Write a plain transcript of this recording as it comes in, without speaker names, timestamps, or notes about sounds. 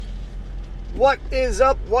What is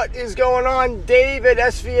up? What is going on? Dave at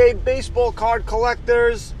SVA Baseball Card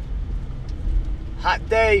Collectors. Hot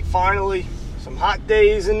day, finally. Some hot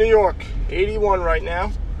days in New York. 81 right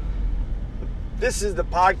now. This is the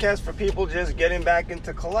podcast for people just getting back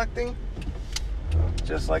into collecting.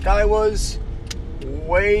 Just like I was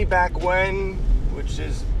way back when, which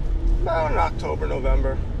is about in October,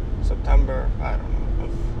 November, September, I don't know,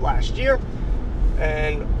 of last year.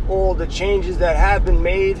 And all the changes that have been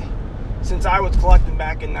made since I was collecting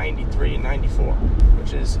back in 93 and 94,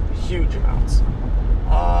 which is huge amounts.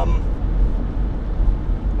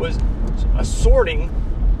 Was assorting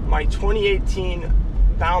my 2018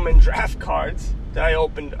 Bauman draft cards that I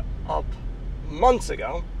opened up months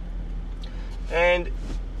ago. And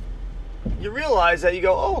you realize that you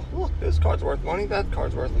go, oh, look, this card's worth money, that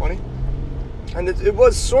card's worth money. And it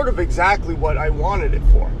was sort of exactly what I wanted it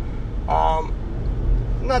for.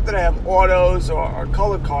 Not that I have autos or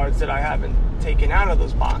color cards that I haven't taken out of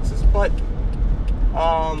those boxes, but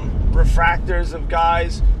refractors of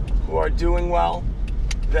guys who are doing well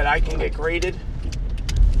that I can get graded.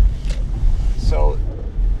 So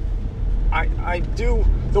I do.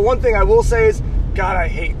 The one thing I will say is, God, I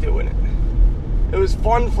hate doing it. It was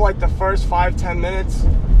fun for like the first 5-10 minutes,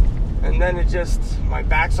 and then it just, my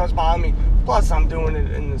back starts bothering me. Plus, I'm doing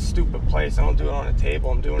it in a stupid place. I don't do it on a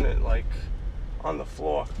table. I'm doing it like on the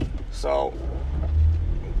floor. So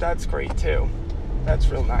that's great too. That's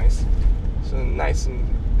real nice. So nice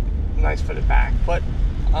for the back. But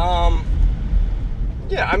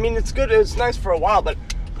yeah, I mean, it's good. It's nice for a while, but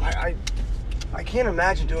I can't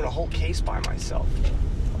imagine doing a whole case by myself.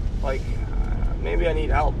 Like maybe I need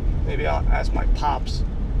help. Maybe I'll ask my pops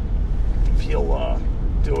if he'll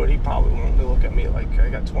do it. He probably won't. He'll look at me like I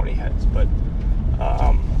got 20 heads. But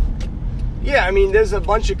yeah, I mean, there's a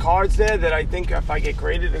bunch of cards there that I think if I get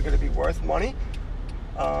graded, they're going to be worth money.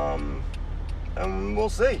 And we'll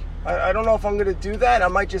see. I don't know if I'm going to do that. I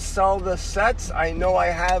might just sell the sets. I know I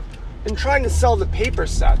have been trying to sell the paper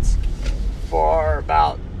sets for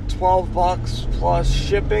about $12 plus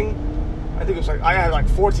shipping. I think it was like, I had like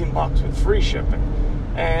 $14 with free shipping.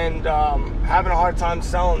 And having a hard time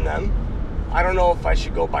selling them. I don't know if I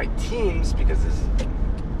should go by teams because there's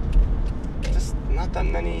just not that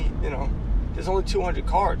many, you know. There's only 200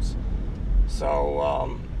 cards.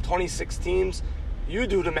 So, 26 teams. You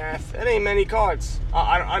do the math. It ain't many cards.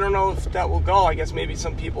 I don't know if that will go. I guess maybe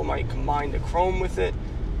some people might combine the chrome with it.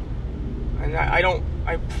 And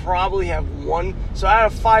I probably have one. So out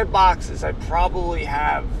of 5 boxes, I probably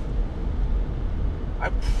have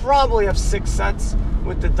 6 sets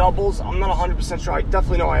with the doubles. I'm not 100% sure. I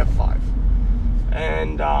definitely know I have 5.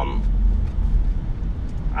 And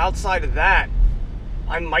outside of that,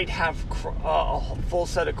 I might have a full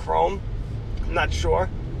set of chrome. I'm not sure.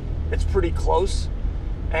 It's pretty close.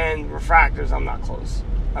 And refractors, I'm not close.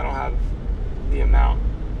 I don't have the amount.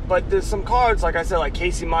 But there's some cards, like I said, like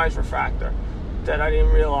Casey Mize refractor, that I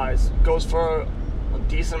didn't realize goes for a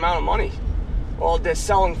decent amount of money. Well, they're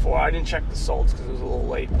selling for. I didn't check the solds because it was a little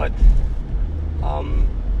late. But,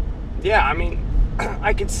 yeah, I mean,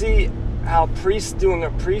 I could see how doing a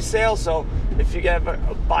pre-sale. So if you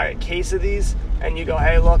buy a case of these, and you go,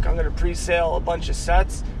 hey, look, I'm going to pre-sale a bunch of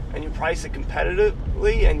sets, and you price it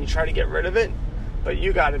competitively, and you try to get rid of it, but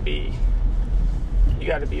you got to be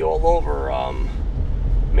all over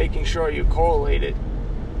making sure you correlate it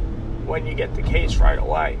when you get the case right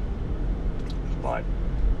away. But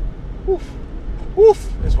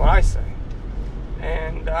woof is what I say.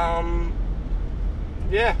 And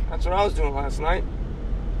yeah, that's what I was doing last night.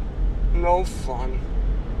 No fun.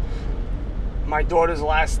 My daughter's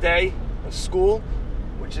last day of school,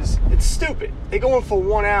 it's stupid. They go in for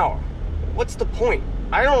 1 hour. What's the point?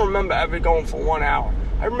 I don't remember ever going for 1 hour.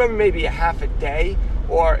 I remember maybe a half a day,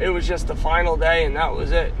 or it was just the final day and that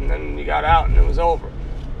was it, and then you got out and it was over.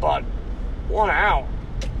 But 1 hour,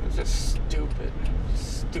 it's just stupid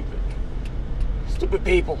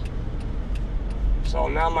people. So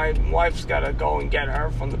now my wife's got to go and get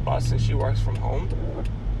her from the bus, and she works from home.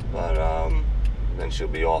 But then she'll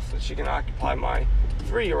be off, and she can occupy my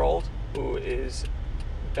 3-year-old, who is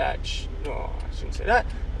I shouldn't say that.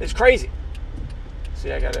 It's crazy.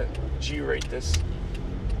 See, I gotta G-rate this.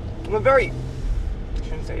 I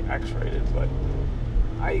shouldn't say X-rated, but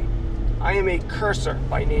I am a cursor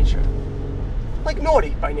by nature. Like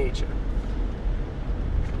naughty by nature.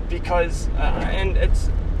 Because, and it's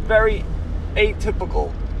very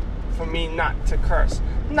atypical for me not to curse.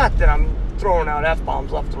 Not that I'm throwing out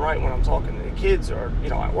F-bombs left and right when I'm talking to the kids or,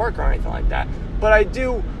 at work or anything like that. But I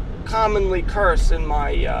do commonly curse in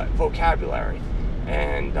my vocabulary.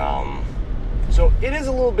 And so it is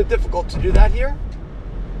a little bit difficult to do that here.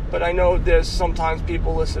 But I know there's sometimes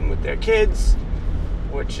people listen with their kids,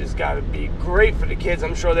 which has got to be great for the kids.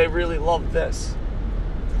 I'm sure they really love this.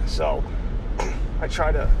 So I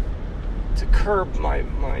try to curb my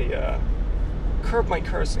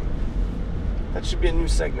cursing. That should be a new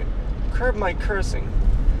segment. Curb my cursing.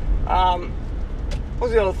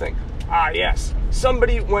 What's the other thing? Yes.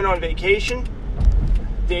 Somebody went on vacation.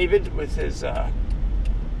 David with his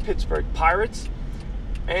Pittsburgh Pirates.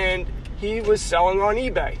 And he was selling on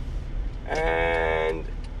eBay. And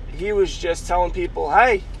he was just telling people,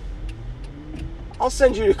 hey, I'll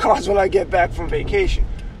send you the cards when I get back from vacation.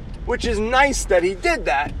 Which is nice that he did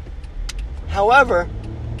that. However,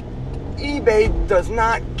 eBay does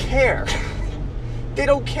not care. They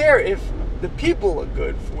don't care if the people are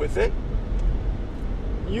good with it.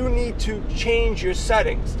 You need to change your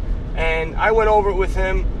settings. And I went over it with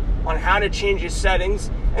him on how to change your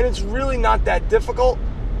settings. And it's really not that difficult.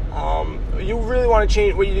 You really want to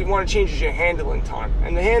change, what you want to change is your handling time.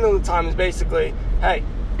 And the handling time is basically, hey,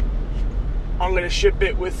 I'm going to ship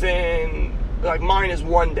it within, like mine is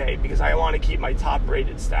 1 day because I want to keep my top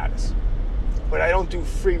rated status. But I don't do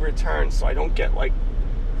free returns, so I don't get like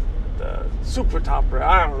the super top rate.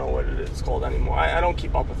 I don't know what it is called anymore. I don't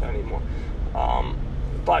keep up with it anymore.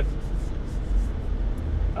 Where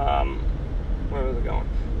was it going?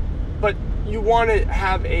 But you want to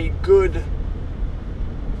have a good,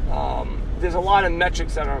 there's a lot of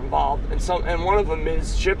metrics that are involved, and one of them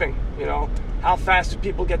is shipping. You know, how fast do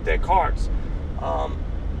people get their cards?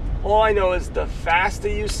 All I know is the faster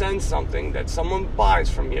you send something that someone buys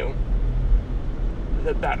from you,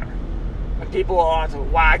 the better. And people are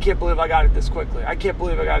like, wow, I can't believe I got it this quickly. I can't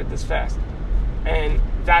believe I got it this fast. And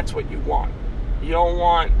that's what you want. You don't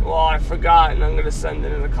want, well, I forgot and I'm going to send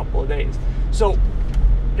it in a couple of days. So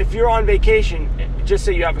if you're on vacation, just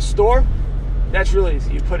say you have a store, that's really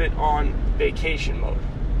easy. You put it on vacation mode.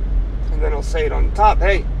 And then it'll say it on the top,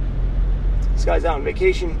 hey, this guy's out on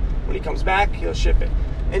vacation. When he comes back, he'll ship it.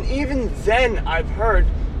 And even then, I've heard,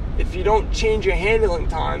 if you don't change your handling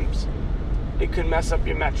times, it could mess up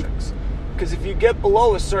your metrics. Because if you get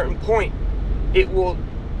below a certain point, they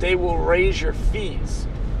will raise your fees.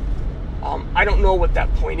 I don't know what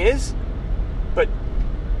that point is, but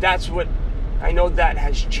that's what I know. That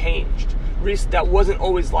has changed. That wasn't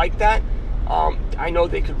always like that. I know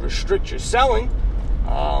they could restrict your selling,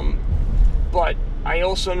 but I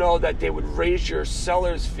also know that they would raise your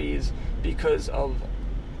seller's fees because of,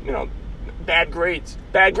 bad grades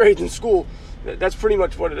in school. That's pretty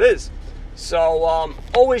much what it is. So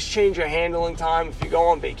always change your handling time. If you go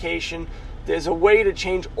on vacation, there's a way to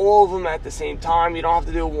change all of them at the same time. You don't have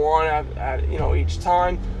to do one at each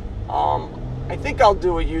time. I think I'll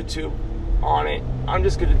do a YouTube on it. I'm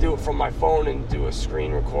just going to do it from my phone and do a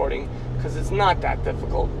screen recording because it's not that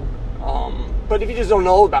difficult. But if you just don't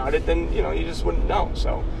know about it, then you just wouldn't know.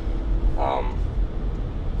 So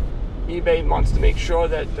eBay wants to make sure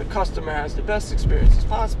that the customer has the best experience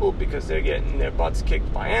possible because they're getting their butts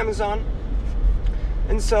kicked by Amazon.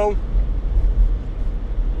 And so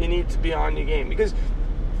you need to be on your game because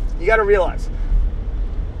you got to realize,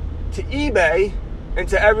 to eBay and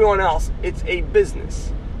to everyone else, it's a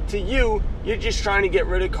business. To you, you're just trying to get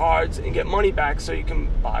rid of cards and get money back so you can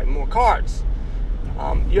buy more cards.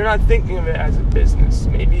 You're not thinking of it as a business.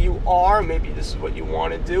 Maybe you are. Maybe this is what you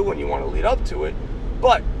want to do when you want to lead up to it.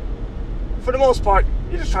 But for the most part,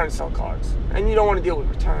 you're just trying to sell cards. And you don't want to deal with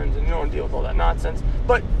returns and you don't want to deal with all that nonsense.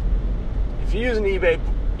 But if you use an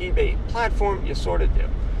eBay platform, you sort of do.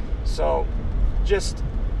 So just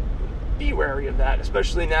be wary of that,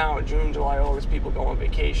 especially now in June, July, August, people go on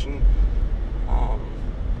vacation.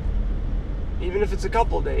 Even if it's a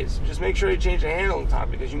couple of days, just make sure you change the handling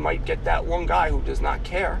time because you might get that one guy who does not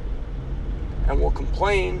care and will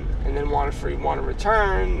complain and then want to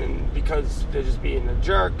return, and because they're just being a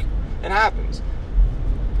jerk. It happens.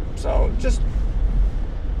 So just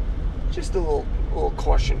a little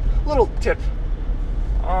caution, a little tip.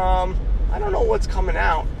 I don't know what's coming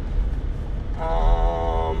out.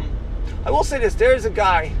 I will say this: there's a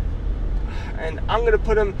guy, and I'm going to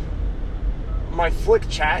put him my Flick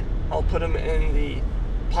chat. I'll put him in the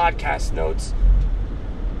podcast notes.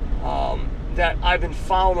 That I've been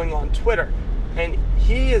following on Twitter, and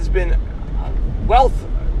he has been a wealth.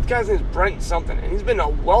 This guy's name is Brent something, and he's been a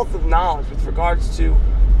wealth of knowledge with regards to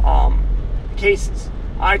cases.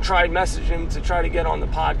 I tried messaging him to try to get on the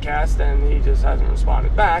podcast, and he just hasn't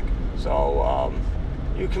responded back. So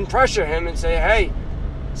you can pressure him and say, hey,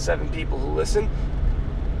 7 people who listen,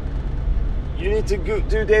 you need to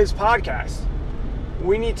do Dave's podcast.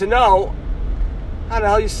 We need to know how the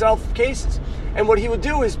hell you sell cases. And what he would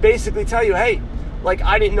do is basically tell you, hey, like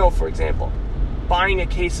I didn't know, for example, buying a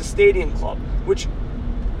case of Stadium Club, which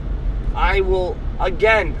I will,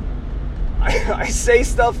 again, I say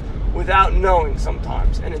stuff without knowing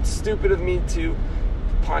sometimes, and it's stupid of me to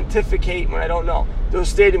pontificate when I don't know. Those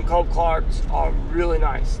Stadium Club cards are really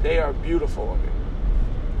nice. They are beautiful looking.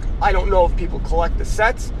 I don't know if people collect the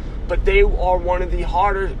sets, but they are one of the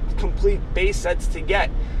harder complete base sets to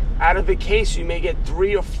get. Out of a case, you may get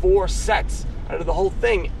 3 or 4 sets out of the whole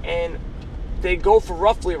thing, and they go for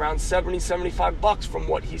roughly around $70-$75 from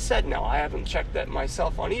what he said. Now, I haven't checked that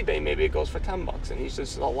myself on eBay. Maybe it goes for $10, and he's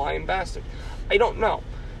just a lying bastard. I don't know.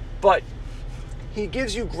 But he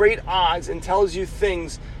gives you great odds and tells you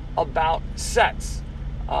things about sets.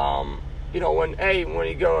 When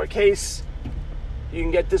you go to a case, you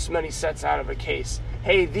can get this many sets out of a case.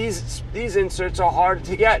 Hey, these inserts are hard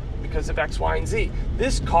to get because of X, Y, and Z.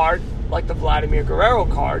 This card, like the Vladimir Guerrero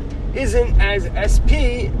card, isn't as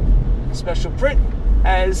SP, special print,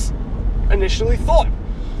 as initially thought.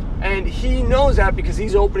 And he knows that because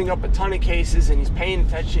he's opening up a ton of cases and he's paying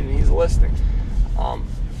attention and he's listing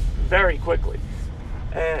very quickly.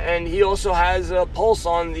 And he also has a pulse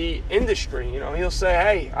on the industry. He'll say,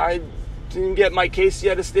 hey, I didn't get my case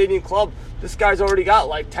yet at Stadium Club. This guy's already got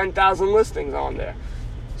like 10,000 listings on there.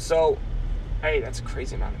 So, hey, that's a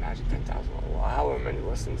crazy amount. Imagine 10,000, however many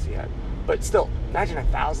listings he had. But still, imagine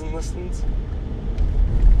 1,000 listings. You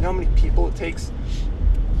know how many people it takes?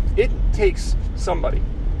 It takes somebody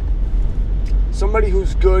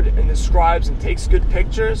who's good and describes and takes good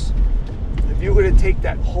pictures. If you were to take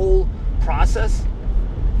that whole process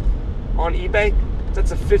on eBay, that's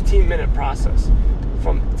a 15-minute process.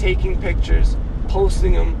 From taking pictures,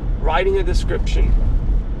 posting them, writing a description,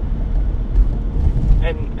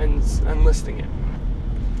 and listing it.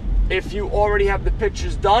 If you already have the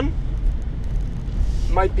pictures done,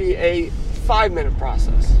 it might be a 5-minute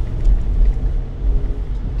process.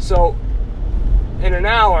 So, in an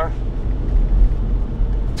hour,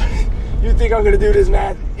 you think I'm going to do this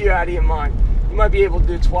math? You're out of your mind. You might be able to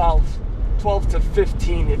do 12 to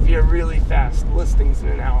 15 if you're really fast listings in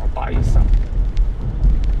an hour by yourself.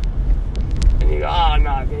 And you go,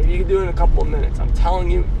 no, babe, you can do it in a couple of minutes. I'm telling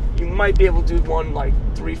you, you might be able to do one like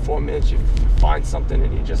 3-4 minutes. You find something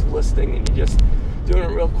and you're just listing and you're just doing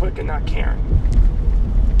it real quick and not caring.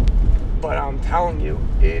 But I'm telling you,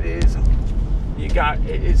 it is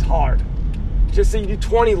hard. Just say you do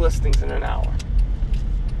 20 listings in an hour.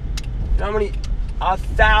 You know how many?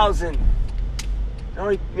 1,000.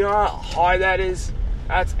 You know how hard that is?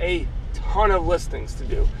 That's a ton of listings to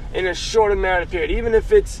do in a short amount of period. Even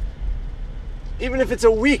if it's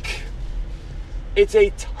a week, it's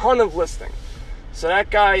a ton of listing. So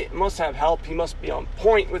that guy must have help. He must be on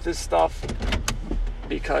point with his stuff,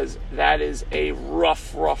 because that is a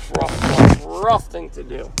rough thing to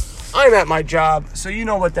do. I'm at my job, so you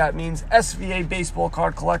know what that means. SVA Baseball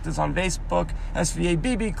Card Collectors on Facebook, SVA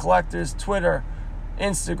BB Collectors, Twitter,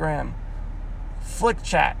 Instagram, Flick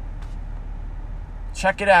Chat.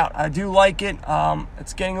 Check it out. I do like it.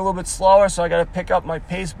 It's getting a little bit slower, so I got to pick up my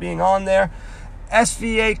pace being on there.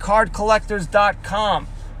 SVAcardcollectors.com.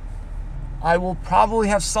 I will probably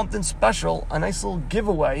have something special, a nice little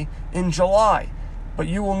giveaway in July, but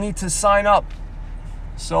you will need to sign up.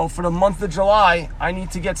 So for the month of July, I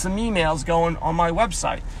need to get some emails going on my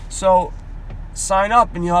website. So sign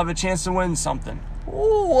up and you'll have a chance to win something.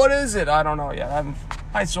 Ooh, what is it? I don't know yet.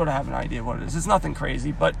 I sort of have an idea what it is. It's nothing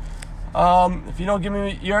crazy, but if you don't give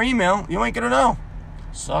me your email, you ain't gonna know.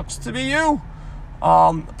 Sucks to be you.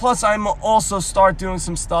 Plus, I'm also start doing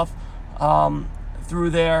some stuff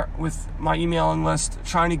through there with my emailing list,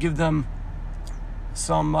 trying to give them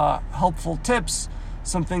some helpful tips,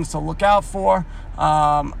 some things to look out for.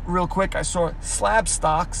 Real quick, I saw Slab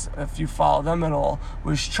Stocks, if you follow them at all,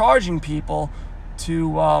 was charging people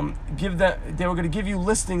to give them. They were going to give you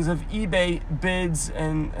listings of eBay bids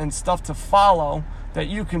and stuff to follow that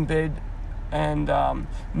you can bid. And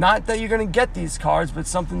not that you're going to get these cards, but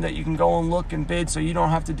something that you can go and look and bid so you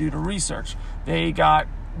don't have to do the research. They got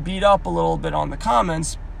beat up a little bit on the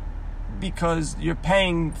comments because you're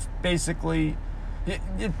paying, basically,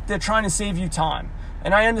 they're trying to save you time.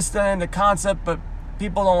 And I understand the concept, but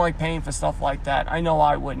people don't like paying for stuff like that. I know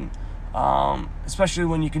I wouldn't, especially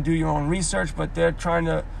when you can do your own research, but they're trying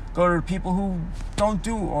to go to people who don't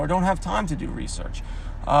do or don't have time to do research.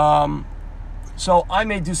 So I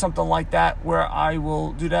may do something like that where I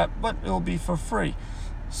will do that, but it'll be for free.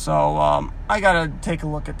 So I got to take a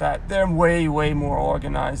look at that. They're way more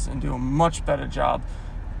organized and do a much better job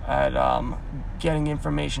at getting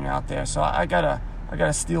information out there. So I gotta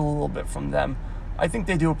steal a little bit from them. I think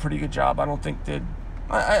they do a pretty good job. I don't think they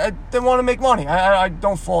want to make money. I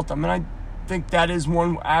don't fault them, and think that is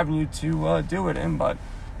one avenue to do it in, but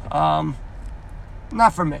not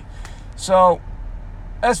for me. So,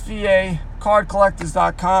 SVA,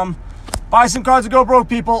 cardcollectors.com. Buy some cards to go broke,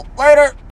 people. Later.